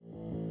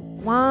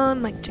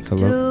1, mic check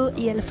Hello?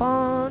 2,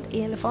 Elliphant.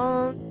 Can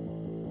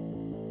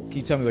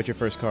you tell me about your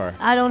first car?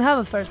 I don't have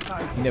a first car.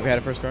 You never had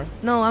a first car?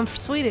 No, I'm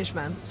Swedish,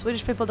 man.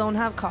 Swedish people don't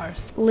have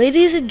cars.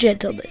 Ladies and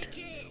gentlemen,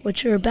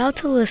 what you're about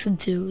to listen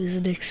to is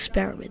an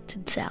experiment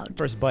in sound.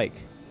 First bike?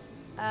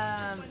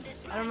 I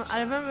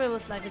remember it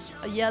was like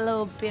a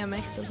yellow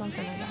BMX or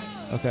something like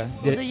that. Okay.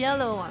 It was a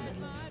yellow one at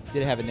least.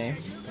 Did it have a name?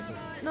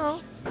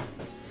 No.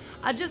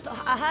 I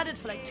had it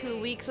for like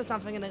 2 weeks or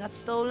something and it got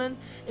stolen.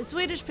 In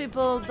Swedish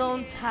people we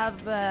don't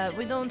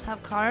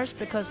have cars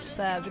because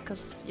I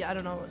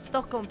don't know,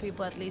 Stockholm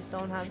people at least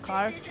don't have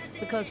car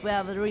because we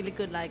have a really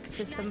good like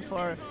system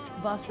for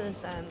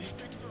buses and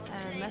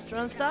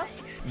metro and stuff.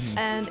 Mm-hmm.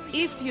 And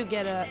if you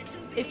get a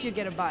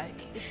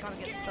bike, it's gonna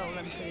get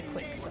stolen pretty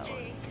quick. So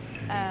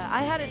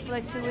I had it for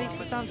like 2 weeks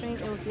or something.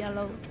 It was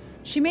yellow.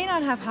 She may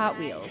not have Hot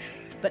Wheels,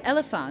 but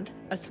Elliphant,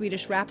 a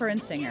Swedish rapper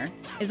and singer,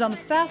 is on the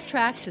fast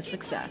track to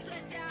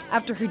success.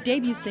 After her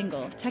debut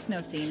single,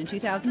 Techno Scene, in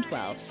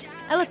 2012,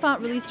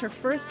 Elliphant released her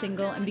first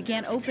single and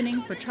began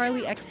opening for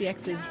Charli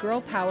XCX's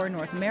Girl Power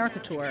North America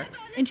tour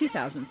in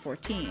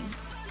 2014.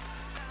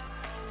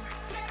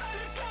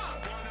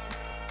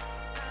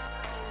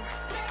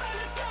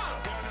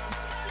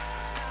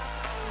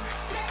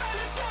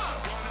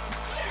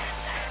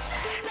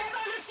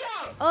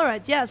 All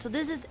right, yeah. So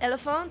this is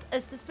Elliphant.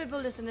 Is this people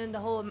listening in the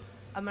whole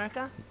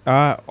America?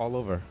 All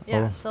over.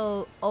 Yeah.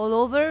 So all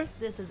over,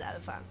 this is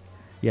Elliphant.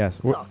 Yes.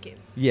 Talking.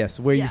 Yes.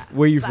 Where you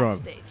from?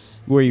 Backstage.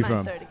 Where are you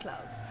from? 930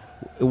 Club.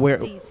 Where?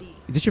 DC.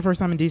 Is this your first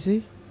time in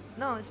DC?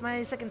 No, it's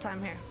my second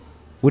time here.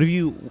 Do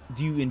you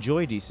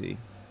enjoy DC?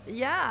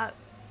 Yeah,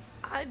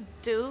 I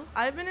do.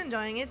 I've been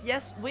enjoying it.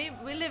 Yes, we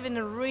live in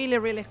a really,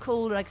 really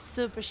cool, like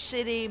super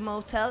shitty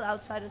motel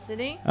outside the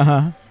city.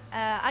 Uh-huh.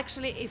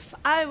 Actually, if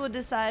I would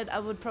decide, I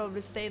would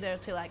probably stay there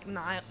till like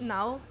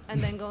now and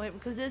then go in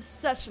because it's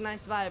such a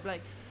nice vibe.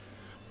 Like,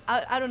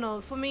 I don't know.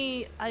 For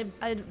me,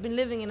 I've been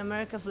living in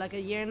America for like a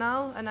year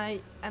now, and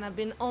I've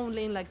been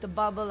only in like the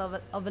bubble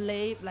of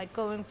LA, like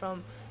going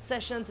from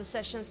session to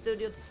session,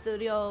 studio to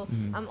studio.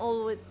 Mm-hmm. I'm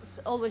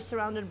always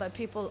surrounded by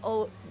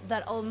people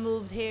that all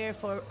moved here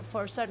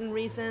for certain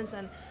reasons,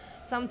 and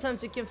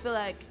sometimes you can feel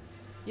like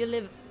you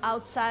live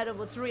outside of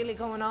what's really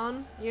going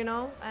on, you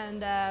know.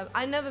 And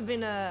I've never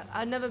been a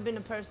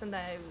person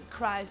that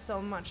cries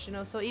so much, you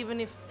know. So even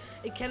if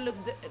it can look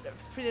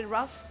pretty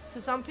rough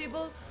to some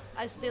people,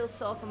 I still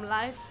saw some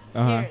life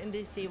here in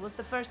DC. It was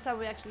the first time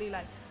we actually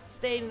like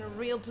stayed in a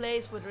real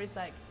place where there is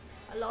like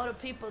a lot of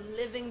people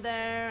living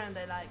there, and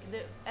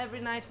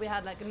every night we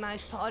had like a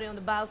nice party on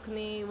the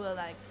balcony with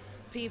like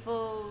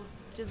people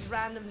just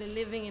randomly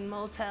living in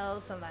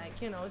motels, and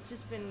like, you know, it's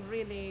just been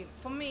really,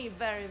 for me,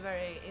 very,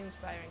 very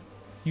inspiring.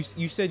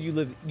 You said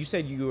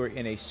you were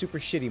in a super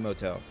shitty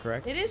motel,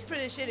 correct? It is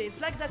pretty shitty.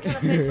 It's like that kind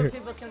of place where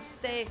people can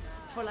stay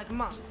for like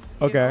months.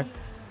 Okay. You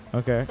know?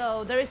 Okay.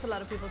 So there is a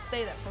lot of people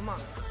stay there for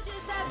months.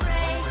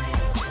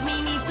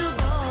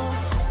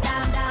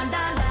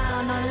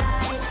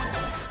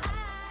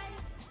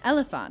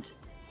 Elliphant,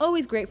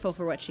 always grateful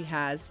for what she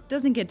has,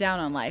 doesn't get down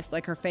on life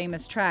like her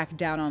famous track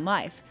Down on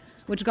Life,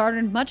 which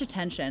garnered much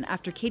attention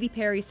after Katy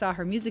Perry saw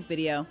her music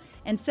video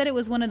and said it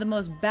was one of the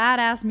most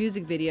badass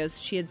music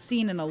videos she had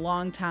seen in a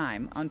long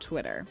time on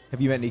Twitter. Have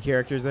you met any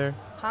characters there?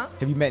 Huh?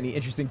 Have you met any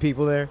interesting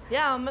people there?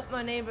 Yeah, I met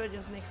my neighbor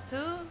just next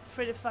to.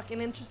 Pretty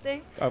fucking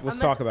interesting. Let's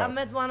talk about it. I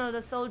met one of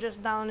the soldiers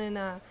down in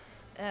a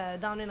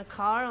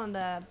car on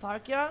the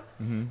park yard.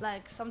 Mm-hmm.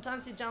 Like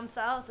sometimes he jumps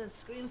out and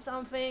screams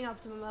something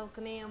up to my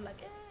balcony. I'm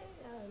like, hey,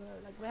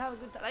 like we have a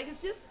good time. Like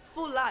it's just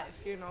full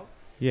life, you know.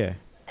 Yeah.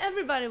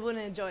 Everybody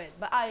wouldn't enjoy it,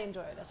 but I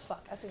enjoy it as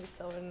fuck. I think it's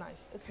so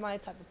nice. It's my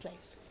type of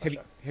place.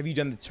 Have you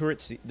done the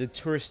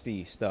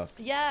touristy stuff?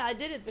 Yeah, I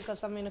did it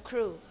because I'm in a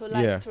crew who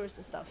likes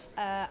touristy stuff.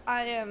 I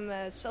am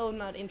so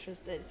not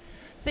interested.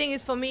 Thing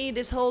is, for me,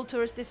 this whole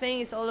touristy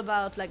thing is all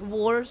about like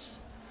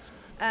wars.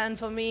 And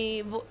for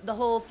me, the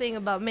whole thing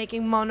about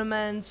making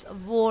monuments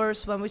of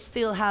wars when we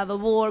still have a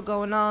war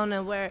going on,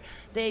 and where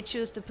they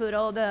choose to put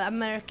all the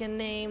American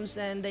names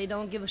and they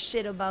don't give a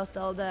shit about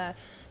all the,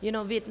 you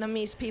know,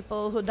 Vietnamese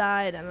people who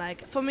died. And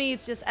like, for me,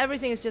 it's just,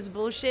 everything is just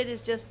bullshit.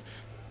 It's just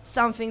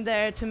something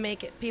there to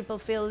make people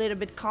feel a little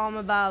bit calm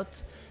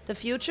about the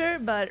future,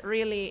 but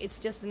really it's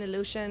just an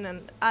illusion.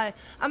 And I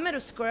met a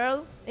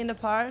squirrel in the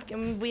park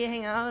and we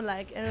hang out,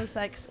 like, and it was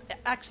like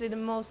actually the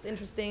most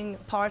interesting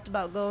part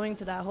about going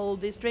to that whole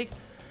district.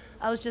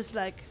 I was just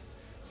like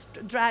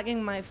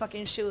dragging my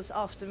fucking shoes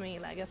after me,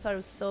 like I thought it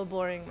was so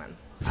boring, man.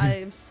 I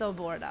am so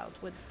bored out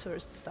with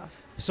tourist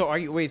stuff. So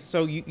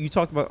you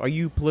talked about, are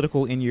you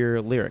political in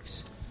your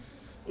lyrics?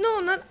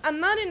 No, I'm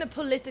not in a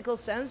political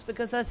sense,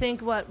 because I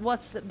think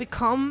what's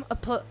become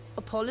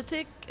a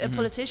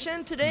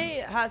politician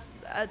today has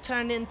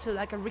turned into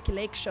like a Ricky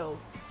Lake show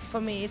for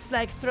me. It's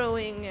like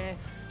throwing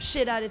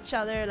shit at each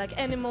other, like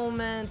any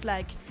moment,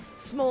 like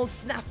small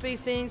snappy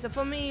things. And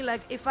for me,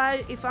 like if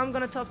I'm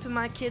gonna talk to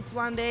my kids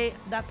one day,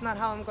 that's not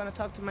how I'm gonna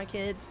talk to my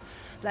kids.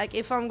 Like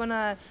if I'm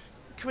gonna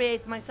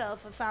create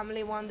myself a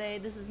family one day,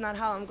 this is not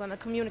how I'm gonna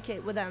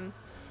communicate with them.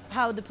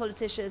 how the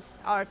politicians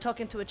are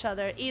talking to each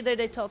other. Either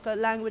they talk a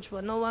language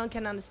where no one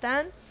can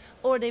understand,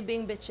 or they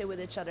being bitchy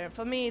with each other.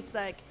 For me, it's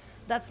like,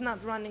 that's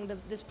not running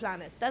this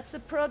planet. That's a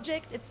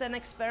project, it's an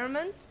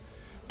experiment.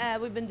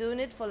 We've been doing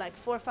it for like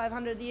 400 or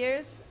 500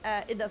 years.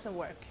 It doesn't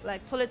work.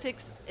 Like,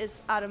 politics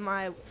is out of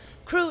my...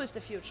 Crew is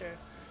the future.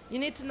 You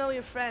need to know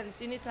your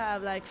friends. You need to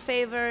have like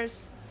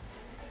favors.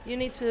 You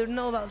need to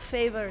know about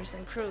favors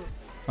and crew.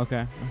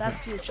 Okay. That's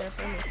future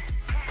for me.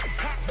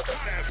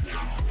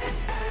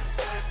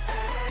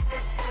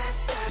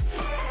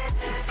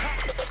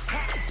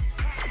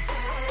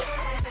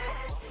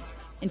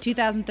 In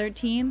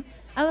 2013,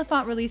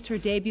 Elliphant released her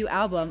debut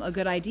album, A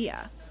Good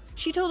Idea.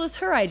 She told us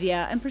her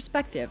idea and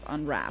perspective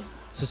on rap.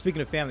 So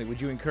speaking of family, would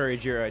you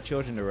encourage your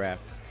children to rap?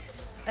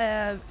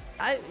 I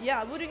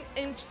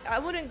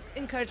wouldn't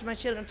encourage my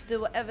children to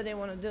do whatever they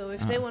want to do.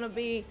 If they want to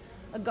be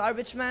a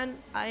garbage man,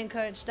 I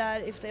encourage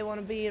that. If they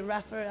want to be a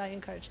rapper, I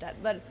encourage that.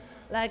 But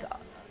like,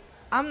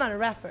 I'm not a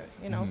rapper,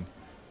 you know.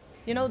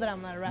 You know that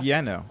I'm not a rapper. Yeah,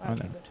 I know. Okay, I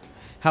know. good.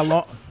 How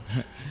long?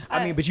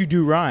 I mean, but you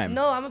do rhyme.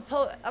 No, I'm a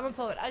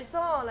poet. I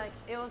saw like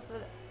it was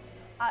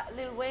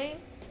Lil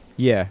Wayne.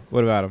 Yeah.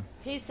 What about him?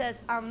 He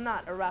says I'm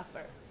not a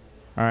rapper.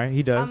 All right,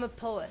 he does. I'm a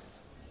poet.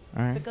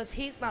 All right. Because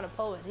he's not a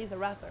poet. He's a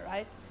rapper,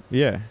 right?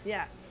 Yeah.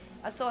 Yeah.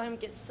 I saw him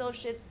get so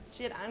shit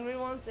angry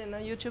once in a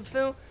YouTube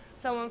film.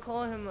 Someone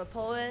called him a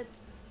poet,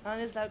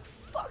 and he's like,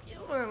 "Fuck you,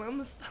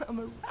 man! I'm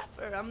a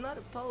rapper. I'm not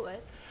a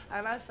poet."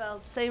 And I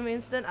felt same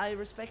instant. I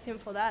respect him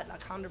for that,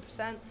 like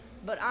 100%.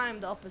 But I'm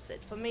the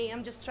opposite. For me,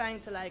 I'm just trying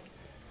to like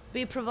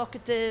be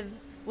provocative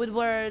with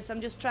words.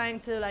 I'm just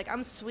trying to like.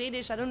 I'm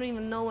Swedish. I don't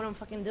even know what I'm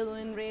fucking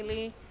doing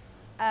really.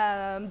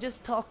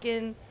 Just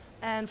talking.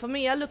 And for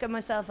me, I look at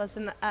myself as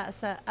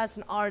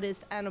an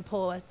artist and a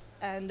poet,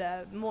 and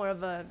more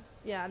of a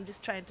I'm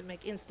just trying to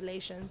make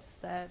installations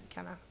that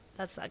kind of.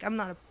 That's like I'm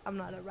not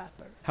a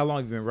rapper. How long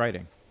have you been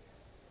writing?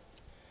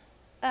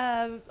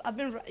 I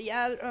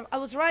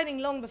was writing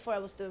long before I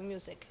was doing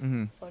music,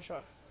 for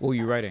sure. What were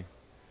you writing?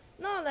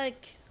 No,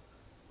 like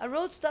I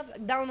wrote stuff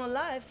like Down on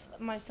Life,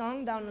 my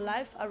song Down on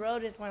Life. I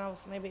wrote it when I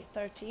was maybe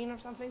 13 or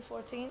something,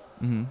 14.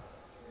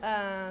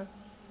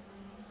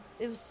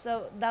 It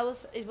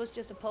was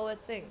just a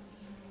poet thing,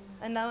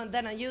 and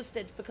then I used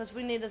it because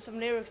we needed some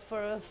lyrics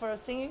for a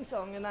singing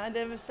song, and I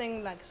never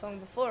sang like a song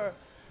before,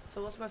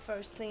 so it was my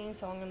first singing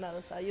song, and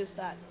I used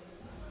that.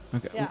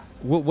 Okay. Yeah.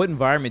 What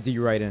environment do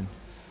you write in?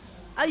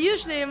 I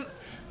usually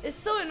it's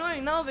so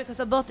annoying now because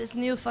I bought this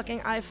new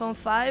fucking iPhone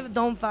 5.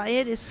 Don't buy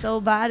it. It's so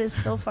bad. It's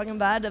so fucking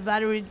bad. The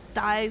battery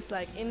dies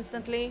like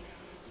instantly.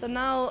 So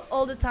now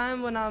all the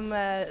time when I'm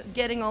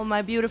getting all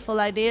my beautiful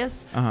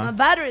ideas, my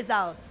battery's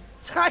out.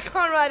 So I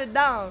can't write it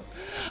down.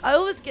 I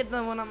always get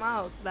them when I'm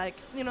out, like,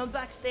 you know,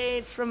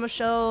 backstage from a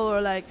show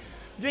or like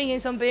drinking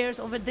some beers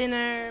over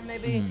dinner,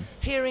 maybe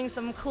hearing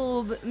some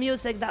cool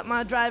music that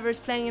my driver's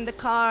playing in the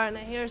car and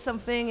I hear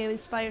something, it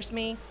inspires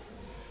me.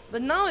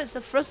 But now it's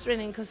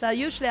frustrating because I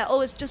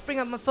always just bring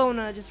up my phone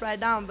and I just write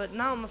down, but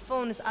now my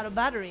phone is out of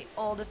battery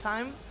all the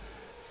time.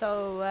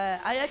 So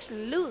I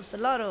actually lose a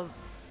lot of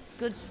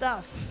good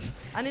stuff.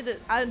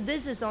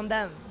 This is on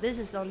them. This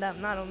is on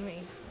them, not on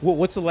me.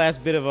 What's the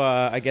last bit of,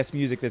 I guess,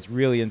 music that's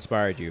really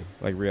inspired you?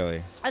 Like,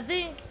 really? I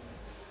think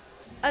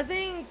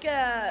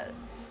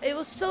it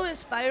was so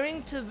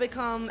inspiring to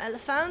become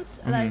Elliphant.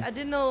 Like, I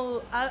didn't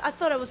know, I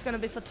thought I was going to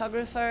be a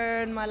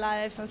photographer in my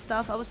life and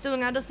stuff. I was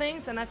doing other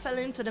things, and I fell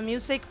into the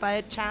music by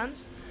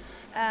chance.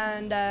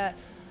 And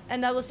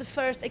that was the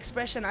first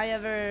expression I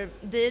ever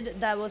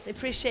did that was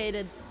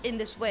appreciated in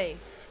this way.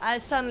 I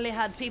suddenly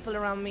had people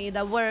around me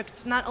that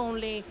worked not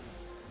only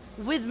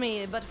with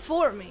me, but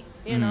for me,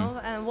 you know,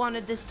 and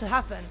wanted this to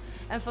happen.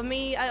 And for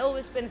me, I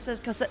always been,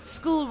 because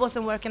school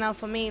wasn't working out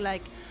for me.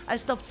 Like, I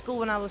stopped school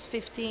when I was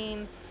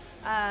 15,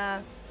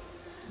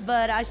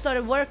 but I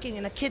started working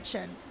in a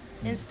kitchen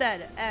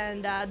instead,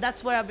 and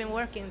that's where I've been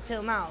working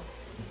till now.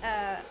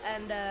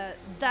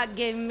 That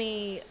gave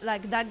me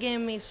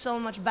so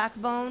much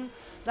backbone.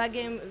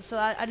 So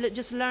I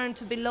just learned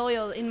to be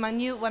loyal in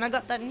when I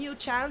got that new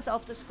chance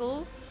after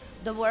school,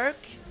 the work.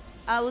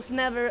 I was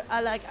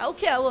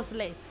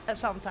late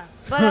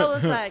sometimes, but I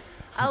was like,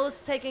 I was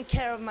taking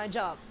care of my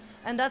job.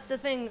 And that's the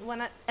thing,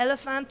 when I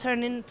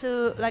turned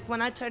into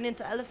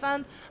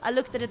Elliphant, I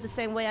looked at it the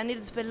same way. I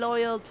needed to be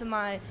loyal to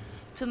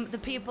the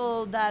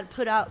people that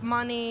put out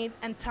money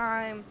and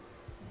time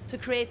to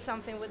create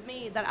something with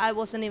me that I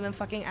wasn't even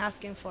fucking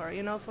asking for.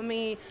 You know, for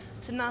me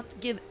to not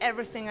give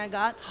everything I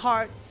got,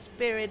 heart,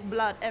 spirit,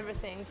 blood,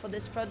 everything for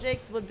this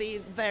project would be a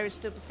very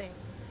stupid thing.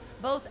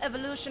 Both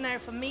evolutionary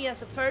for me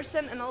as a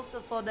person and also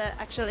for the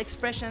actual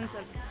expressions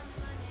of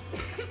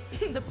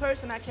the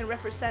person I can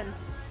represent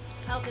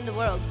out in the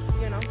world,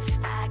 you know.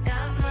 I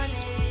got money,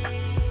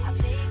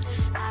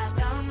 I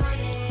got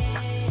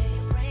money,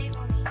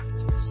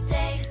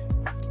 stay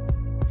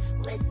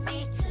with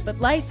me too.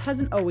 But life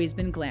hasn't always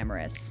been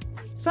glamorous.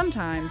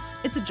 Sometimes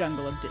it's a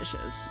jungle of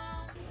dishes.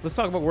 Let's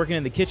talk about working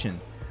in the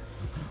kitchen.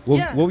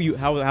 Yeah. What were you?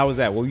 How was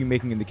that? What were you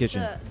making in the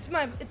kitchen?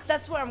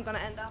 That's where I'm gonna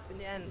end up in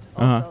the end.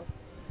 Also,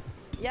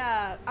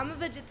 Yeah, I'm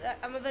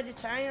a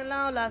vegetarian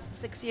now. Last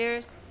 6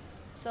 years,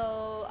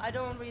 so I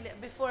don't really.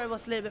 Before it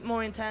was a little bit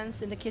more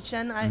intense in the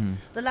kitchen.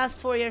 The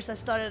last 4 years I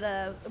started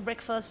a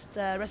breakfast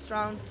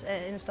restaurant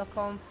in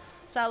Stockholm.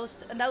 So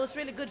and that was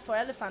really good for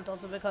Elliphant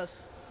also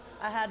because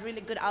I had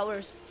really good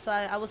hours. So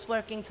I was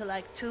working till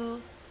like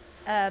 2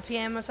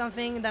 p.m. or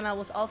something. Then I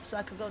was off so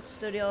I could go to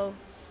studio.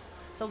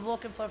 So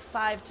working for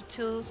 5 to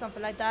 2,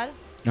 something like that.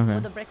 Okay.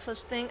 With the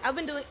breakfast thing. I've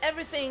been doing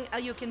everything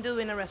you can do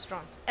in a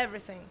restaurant.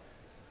 Everything.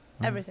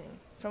 Everything.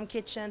 From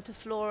kitchen to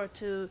floor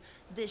to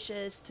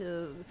dishes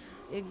to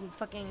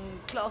fucking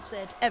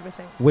closet.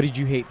 Everything. What did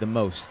you hate the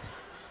most?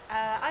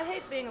 I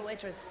hate being a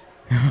waitress.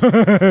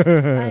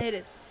 I hate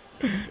it.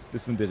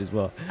 This one did as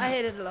well. I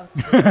hate it a lot.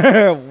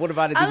 What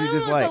about it did you I don't know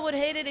dislike? if I would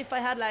hate it if I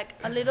had like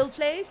a little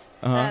place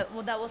that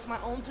was my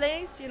own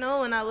place, you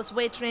know, and I was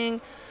waitering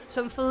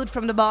some food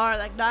from the bar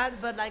like that.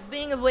 But like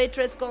being a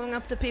waitress, going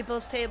up to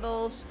people's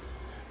tables,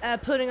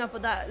 putting up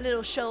with that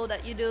little show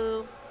that you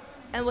do,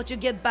 and what you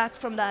get back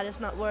from that is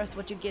not worth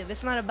what you give.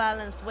 It's not a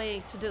balanced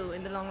way to do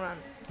in the long run.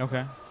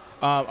 Okay.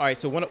 All right.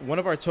 So one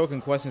of our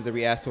token questions that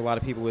we asked to a lot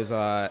of people is,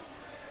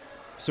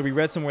 so we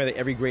read somewhere that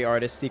every great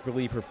artist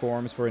secretly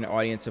performs for an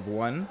audience of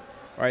one.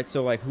 All right.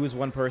 So like, who's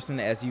one person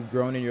as you've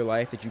grown in your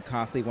life that you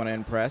constantly want to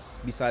impress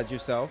besides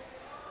yourself?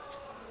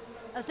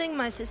 I think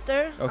my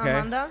sister, Okay.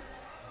 Amanda.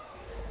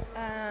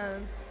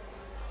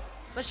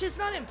 But she's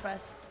not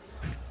impressed.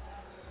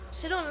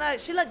 She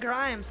like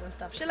Grimes and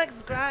stuff. She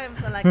likes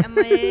Grimes and like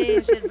MIA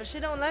and shit, but she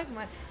don't like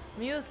my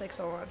music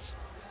so much.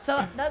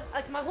 So that's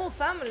like my whole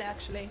family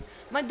actually.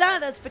 My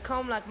dad has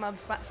become like my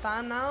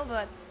fan now,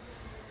 but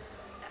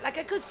like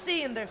I could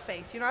see in their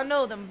face, you know, I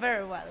know them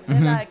very well.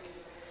 They're like,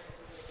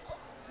 so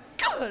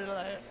good,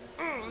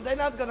 like, they're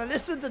not gonna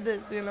listen to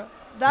this, you know.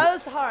 That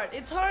was hard.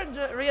 It's hard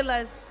to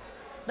realize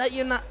that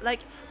you're not, like,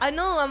 I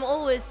know I'm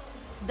always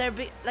they're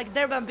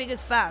my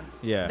biggest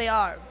fans. Yeah. They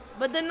are.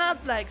 But they're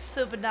not like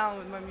super down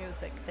with my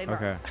music. They don't.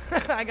 Okay.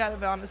 I gotta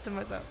be honest to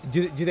myself.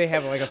 Do they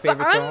have like a favorite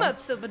But song? I'm not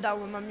super down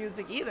with my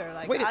music either.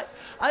 Like Wait.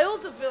 I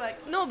also feel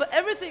like no, but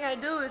everything I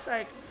do is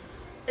like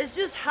it's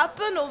just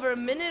happened over a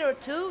minute or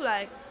two.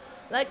 Like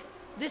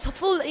this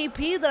full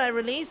EP that I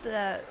released,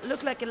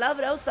 Look Like You Love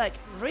It. I was like,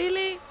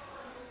 really,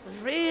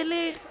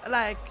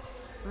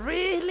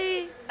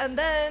 and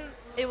then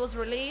it was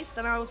released,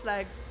 and I was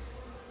like,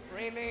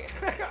 really,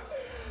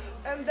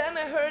 and then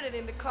I heard it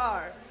in the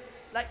car.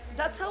 Like,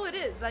 that's how it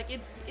is. Like,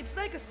 it's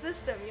like a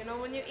system, you know?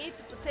 When you eat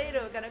the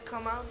potato, it gotta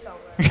come out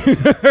somewhere.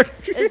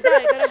 It's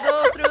like, gotta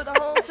go through the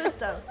whole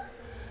system.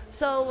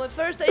 So, when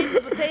first I eat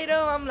the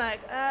potato, I'm like,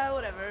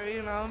 whatever,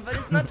 you know? But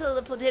it's not till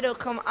the potato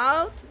come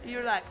out,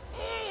 you're like,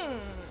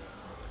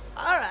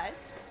 all right.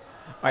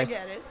 I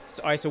get it.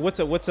 So, all right, so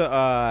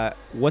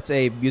what's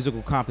a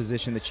musical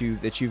composition that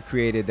you've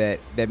created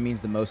that means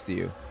the most to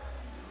you?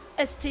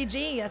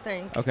 STG, I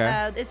think.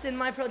 Okay. It's in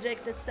my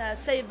project. It's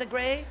Save the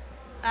Grey.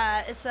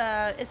 It's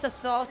a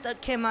thought that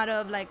came out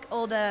of like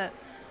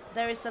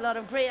there is a lot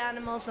of grey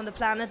animals on the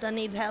planet that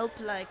need help,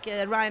 like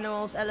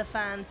rhinos,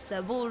 elephants,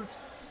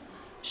 wolves,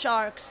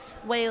 sharks,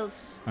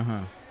 whales,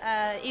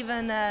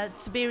 even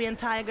Siberian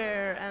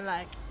tiger,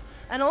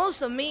 and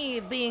also me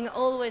being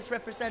always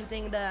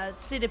representing the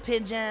city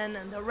pigeon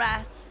and the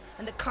rat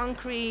and the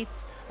concrete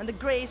and the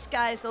grey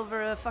skies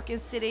over a fucking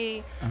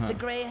city, the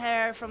grey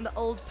hair from the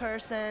old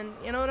person,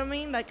 you know what I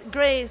mean? Like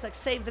grey is like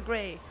Save the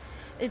Grey.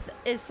 It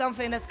is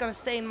something that's gonna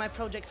stay in my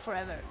project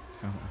forever.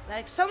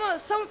 Like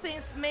some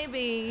things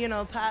maybe, you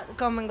know,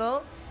 come and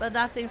go, but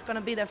that thing's gonna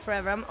be there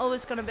forever. I'm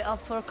always gonna be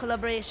up for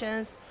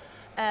collaborations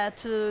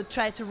to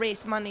try to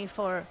raise money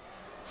for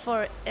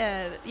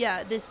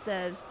this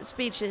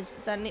speeches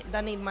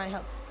that need my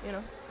help, you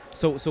know.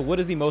 So what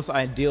is the most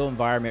ideal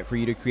environment for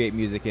you to create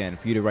music in,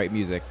 for you to write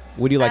music?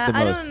 What do you like the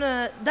most?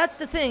 That's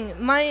the thing.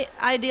 My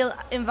ideal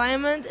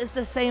environment is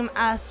the same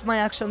as my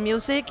actual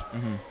music.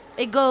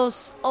 It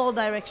goes all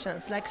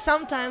directions. Like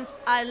sometimes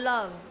I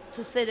love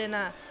to sit in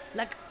a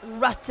like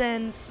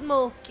rotten,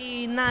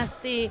 smoky,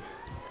 nasty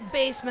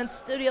basement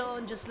studio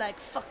and just like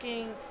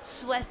fucking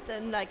sweat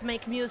and like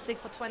make music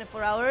for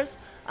 24 hours.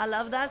 I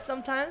love that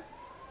sometimes.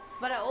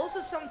 But I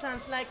also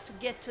sometimes like to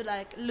get to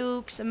like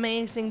Luke's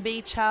amazing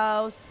beach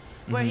house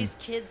where his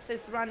kids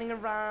is running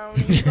around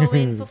and you go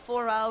in for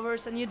 4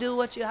 hours and you do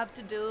what you have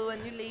to do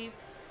and you leave.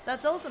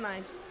 That's also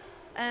nice.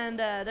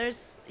 And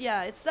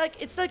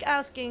it's like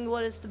asking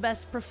what is the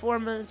best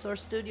performance or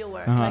studio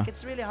work. Like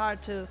it's really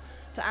hard to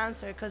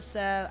answer because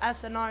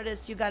as an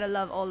artist you gotta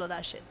love all of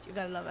that shit. You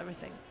gotta love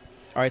everything.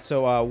 All right,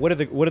 so what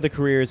are the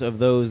careers of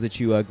those that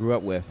you grew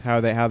up with?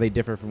 How they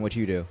differ from what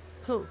you do?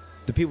 Who?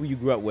 The people you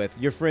grew up with,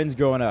 your friends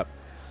growing up,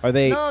 are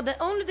they? No, the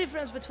only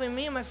difference between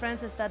me and my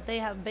friends is that they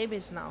have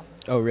babies now.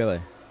 Oh, really?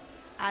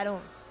 I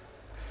don't.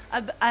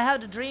 I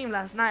had a dream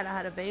last night. I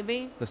had a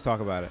baby. Let's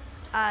talk about it.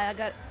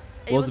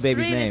 It was the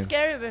baby's really name?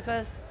 scary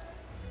because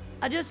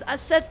I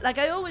sat like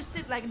I always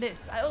sit like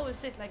this.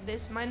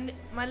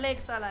 My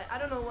legs are like I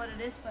don't know what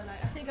it is, but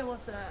like I think I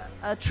was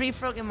a tree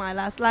frog in my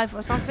last life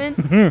or something.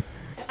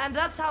 And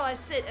that's how I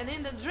sit. And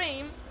in the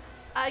dream,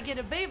 I get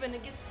a baby and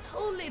it gets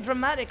totally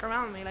dramatic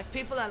around me. Like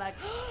people are like,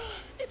 oh,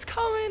 it's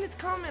coming, it's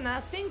coming. And I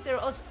think there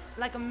was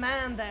like a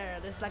man there.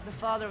 There's like the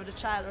father of the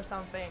child or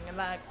something. And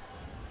like,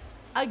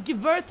 I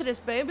give birth to this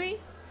baby.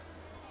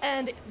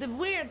 And the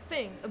weird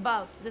thing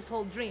about this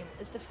whole dream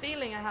is the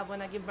feeling I have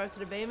when I give birth to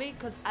the baby,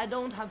 because I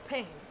don't have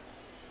pain.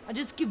 I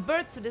just give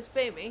birth to this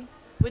baby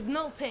with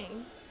no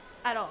pain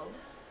at all.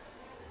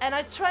 And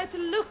I try to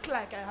look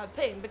like I have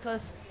pain,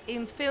 because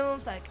in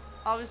films, like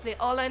obviously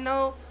all I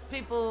know,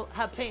 people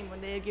have pain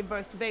when they give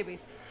birth to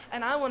babies.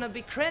 And I want to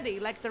be cruddy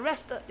like the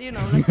rest of,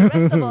 like the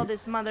rest of all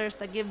these mothers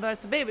that give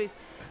birth to babies.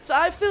 So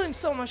I'm feeling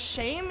so much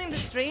shame in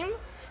this dream.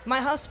 My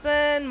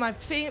husband, my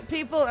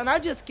people, and I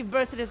just give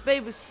birth to this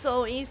baby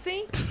so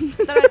easy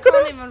that I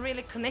can't even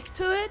really connect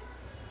to it.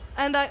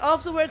 And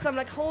afterwards, I'm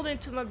like holding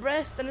it to my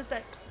breast, and it's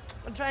like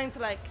I'm trying to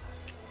like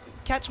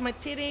catch my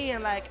titty,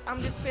 and like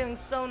I'm just feeling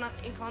so not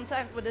in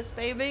contact with this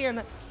baby, and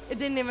it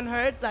didn't even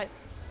hurt. Like,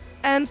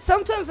 and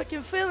sometimes I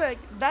can feel like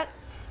that.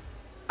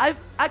 I've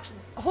actually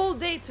whole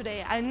day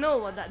today. I know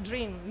what that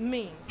dream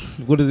means.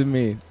 What does it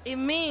mean? It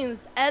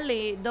means,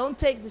 Ellie, don't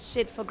take this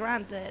shit for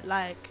granted.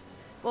 Like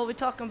what we're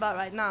talking about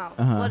right now,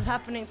 what's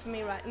happening to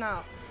me right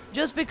now.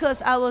 Just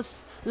because I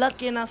was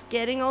lucky enough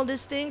getting all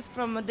these things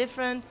from a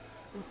different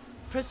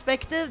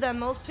perspective than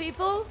most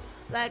people,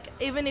 like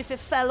even if it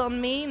fell on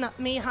me, not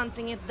me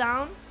hunting it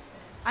down,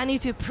 I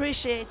need to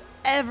appreciate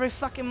every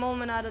fucking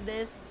moment out of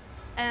this,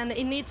 and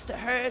it needs to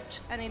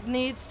hurt, and it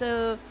needs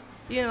to,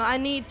 I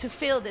need to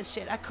feel this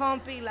shit. I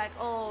can't be like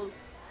all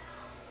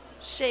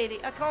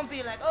shady. I can't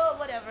be like, oh,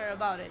 whatever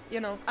about it.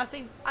 I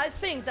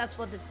think that's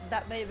what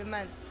that baby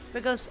meant.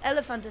 Because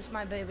Elliphant is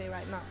my baby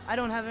right now. I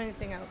don't have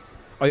anything else.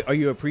 Are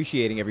you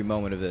appreciating every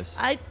moment of this?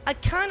 I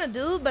kind of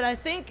do, but I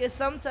think it's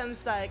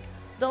sometimes like,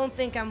 don't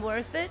think I'm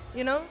worth it,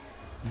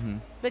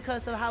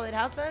 because of how it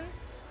happened.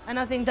 And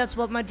I think that's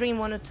what my dream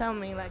wanted to tell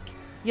me. Like,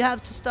 you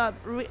have to start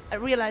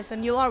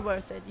realizing you are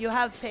worth it. You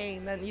have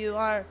pain, and you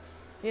are,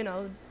 you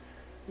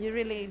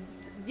really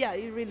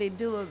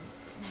do.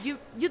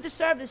 You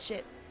deserve this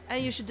shit.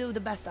 And you should do the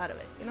best out of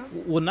it,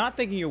 Well, not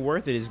thinking you're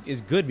worth it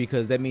is good,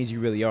 because that means you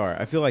really are.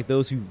 I feel like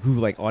those who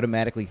like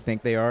automatically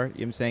think they are,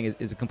 what I'm saying,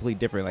 is a complete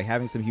different. Like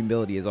having some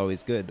humility is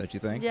always good, don't you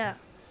think?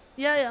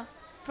 Yeah,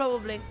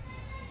 probably.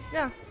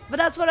 Yeah, but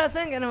that's what I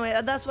think anyway.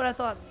 That's what I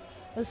thought.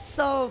 It was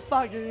so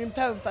fucking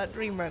intense, that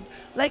dream, man.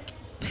 Like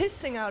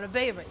pissing out a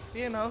baby,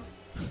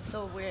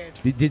 So weird.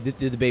 Did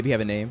the baby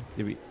have a name?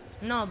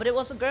 No, but it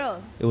was a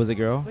girl. It was a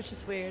girl? Which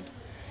is weird.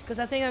 Because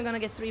I think I'm going to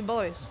get 3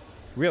 boys.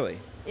 Really?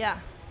 Yeah.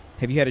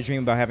 Have you had a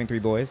dream about having 3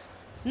 boys?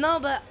 No,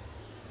 but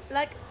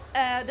like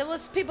there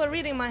was people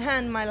reading my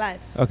hand in my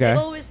life. Okay. They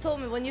always told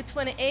me when you're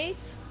 28,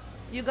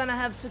 you're gonna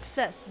have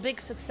success,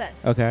 big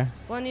success. Okay.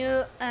 When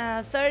you're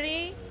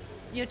 30,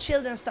 your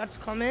children starts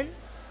coming,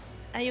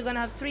 and you're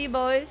gonna have 3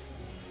 boys.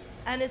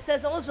 And it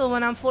says also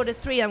when I'm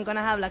 43, I'm gonna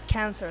have like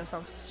cancer or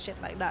some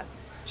shit like that.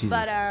 Jesus.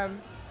 But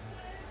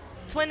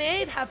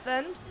 28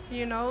 happened,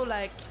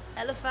 like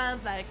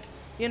Elliphant, like.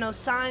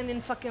 Signed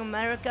in fucking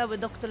America with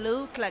Dr.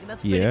 Luke. Like,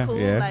 that's pretty cool.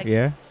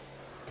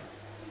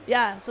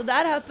 Yeah, so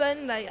that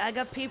happened. Like, I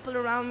got people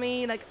around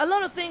me. Like, a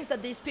lot of things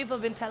that these people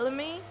have been telling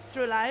me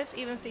through life,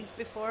 even things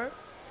before,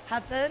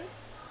 happened.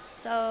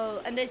 So,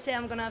 and they say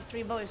I'm going to have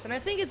 3 boys. And I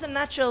think it's a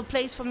natural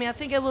place for me. I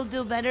think I will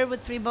do better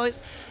with 3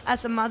 boys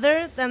as a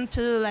mother than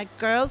to, like,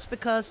 girls,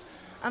 because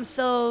I'm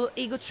so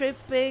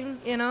ego-tripping,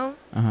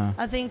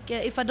 I think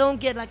if I don't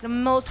get, like, the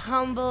most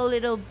humble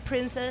little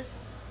princess,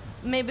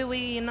 maybe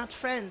we're not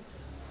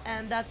friends,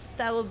 and that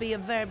will be a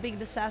very big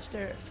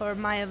disaster for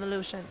my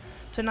evolution,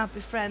 to not be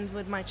friends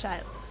with my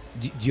child.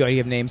 Do you already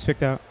have names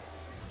picked out?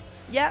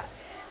 Yeah.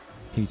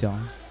 Can you tell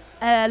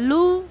them?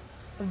 Lo,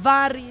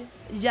 varg,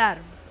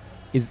 järv.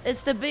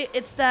 It's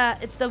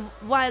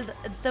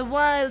the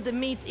wild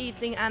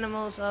meat-eating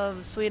animals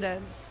of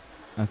Sweden.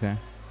 Okay.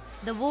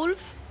 The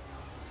wolf.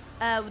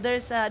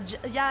 There's a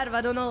järv.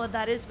 I don't know what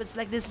that is, but it's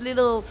like this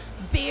little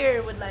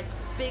bear with like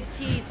big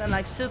teeth and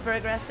like super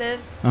aggressive.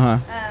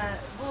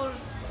 Wolf,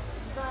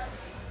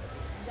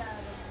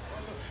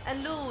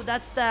 and Lou,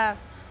 that's the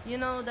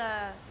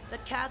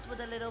cat with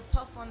a little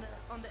puff on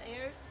the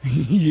ears.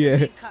 Yeah.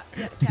 The cat.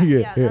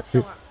 Yeah, that's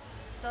the one.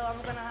 So I'm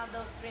gonna have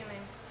those 3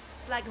 names.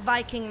 It's like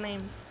Viking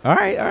names. All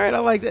right, I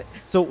like that.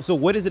 So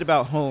what is it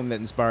about home that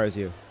inspires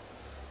you?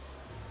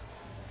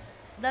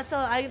 That's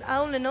all. I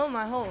only know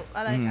my home.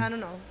 I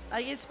don't know. I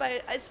inspire,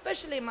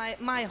 especially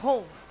my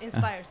home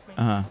inspires me.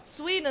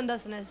 Sweden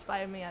doesn't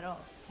inspire me at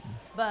all,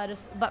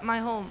 but my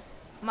home,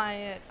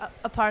 my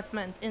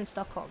apartment in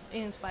Stockholm,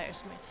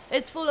 inspires me.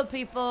 It's full of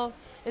people.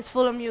 It's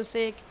full of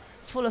music.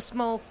 It's full of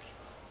smoke.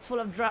 It's full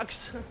of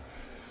drugs.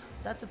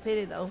 That's a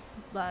pity though.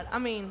 But I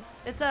mean,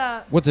 it's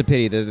a. What's a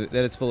pity that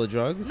it's full of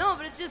drugs? No,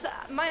 but it's just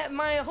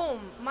my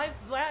home,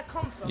 where I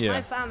come from,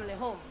 my family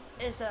home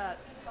is a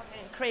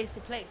fucking crazy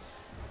place.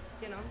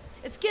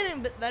 It's getting a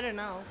bit better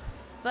now,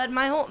 but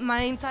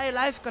my entire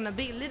life gonna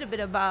be a little bit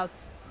about,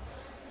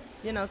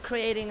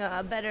 creating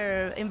a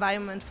better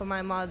environment for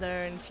my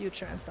mother in the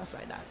future and stuff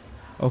like that.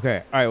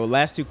 Okay. All right. Well,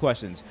 last two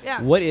questions.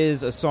 Yeah. What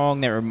is a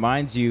song that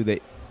reminds you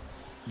that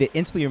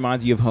instantly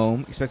reminds you of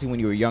home, especially when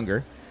you were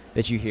younger,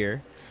 that you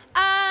hear?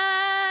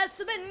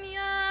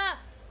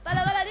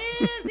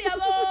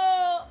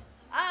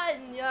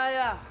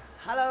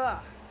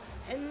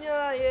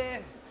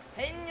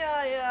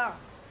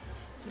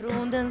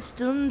 Från den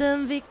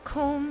stunden vi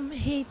kom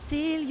hit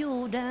till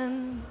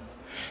jorden,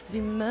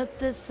 vi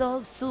möttes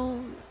av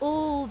sol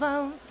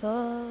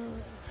ovanför,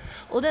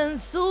 och den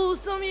sol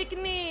som gick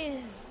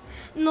ner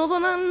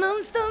någon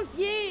annanstans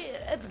ger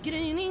ett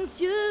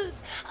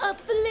gryningsljus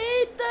att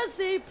förlita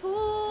sig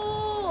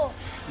på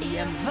i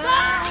en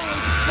värld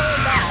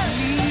full av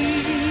liv.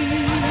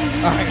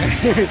 All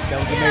right. That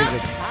was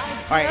amazing.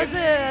 All right.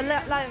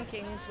 That's Lion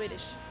King in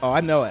Swedish. Oh,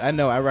 I know it.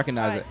 I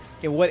recognize Right.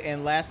 it.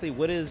 And lastly,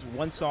 what is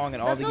one song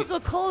and all That's the also a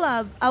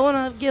collab. I want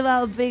to give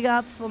out a big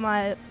up for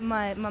my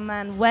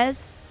man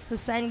Wes, who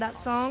sang that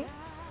song.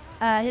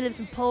 He lives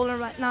in Poland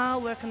right now,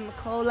 working on a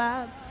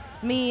collab.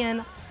 Me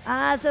and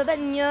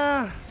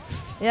Azavenya.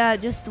 Yeah,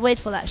 just wait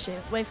for that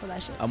shit.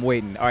 I'm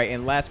waiting. All right,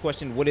 and last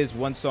question, what is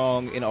one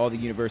song in all the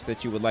universe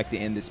that you would like to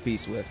end this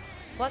piece with?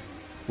 What?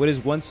 What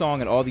is one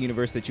song in all the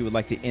universe that you would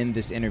like to end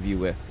this interview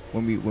with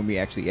when we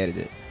actually edit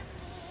it?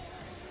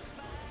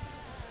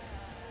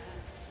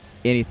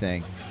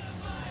 Anything.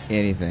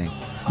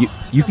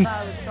 You can.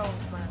 About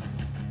songs, man.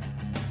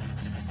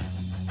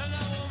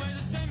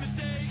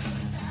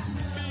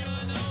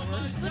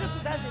 It's good for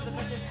Fugazi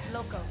because it's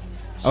local.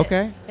 Shit.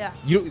 Okay. Yeah.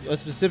 A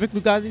specific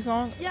Fugazi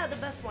song? Yeah, the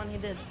best one he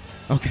did.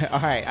 Okay. All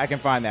right. I can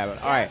find that one.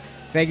 All right.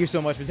 Thank you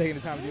so much for taking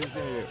the time to do this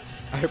interview.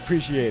 I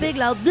appreciate it. Big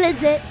loud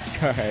blizzard.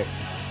 All right.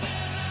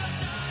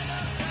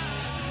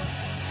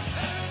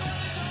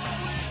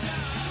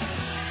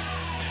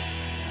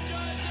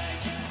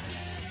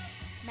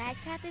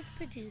 Madcap is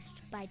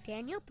produced by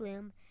Daniel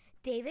Bloom,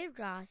 David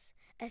Ross,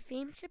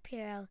 Efim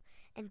Shapiro,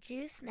 and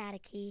Drew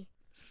Snaticky.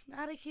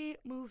 Snaticky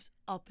moves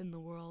up in the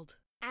world.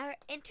 Our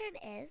intern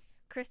is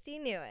Christy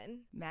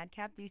Newen.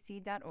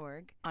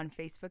 madcapdc.org, on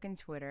Facebook and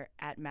Twitter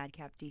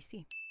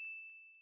 @madcapdc.